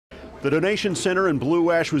The donation center in Blue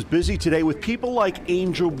Ash was busy today with people like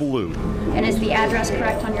Angel Blue. And is the address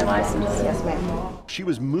correct on your license? Yes, ma'am. She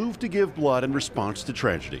was moved to give blood in response to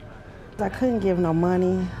tragedy. I couldn't give no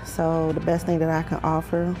money, so the best thing that I could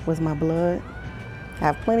offer was my blood. I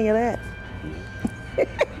have plenty of that.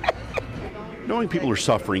 Knowing people are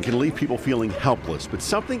suffering can leave people feeling helpless, but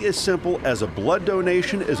something as simple as a blood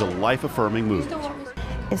donation is a life-affirming move.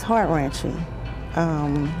 It's heart-wrenching.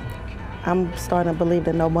 I'm starting to believe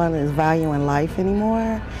that no one is valuing life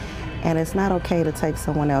anymore, and it's not okay to take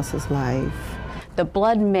someone else's life. The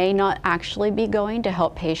blood may not actually be going to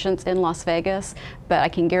help patients in Las Vegas, but I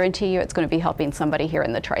can guarantee you it's going to be helping somebody here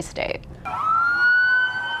in the tri-state.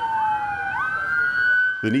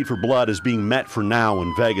 The need for blood is being met for now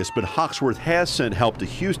in Vegas, but Hawksworth has sent help to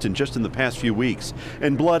Houston just in the past few weeks.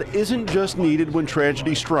 And blood isn't just needed when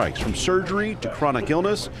tragedy strikes. From surgery to chronic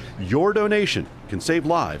illness, your donation can save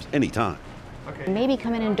lives anytime. Maybe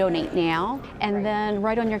come in and donate now, and then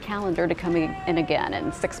write on your calendar to come in again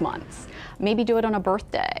in 6 months. Maybe do it on a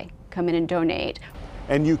birthday. Come in and donate.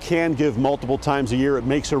 And you can give multiple times a year. It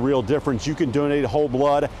makes a real difference. You can donate whole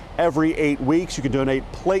blood every 8 weeks. You can donate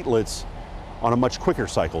platelets on a much quicker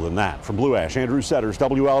cycle than that. From Blue Ash, Andrew Setters,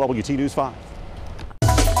 WLWT News 5.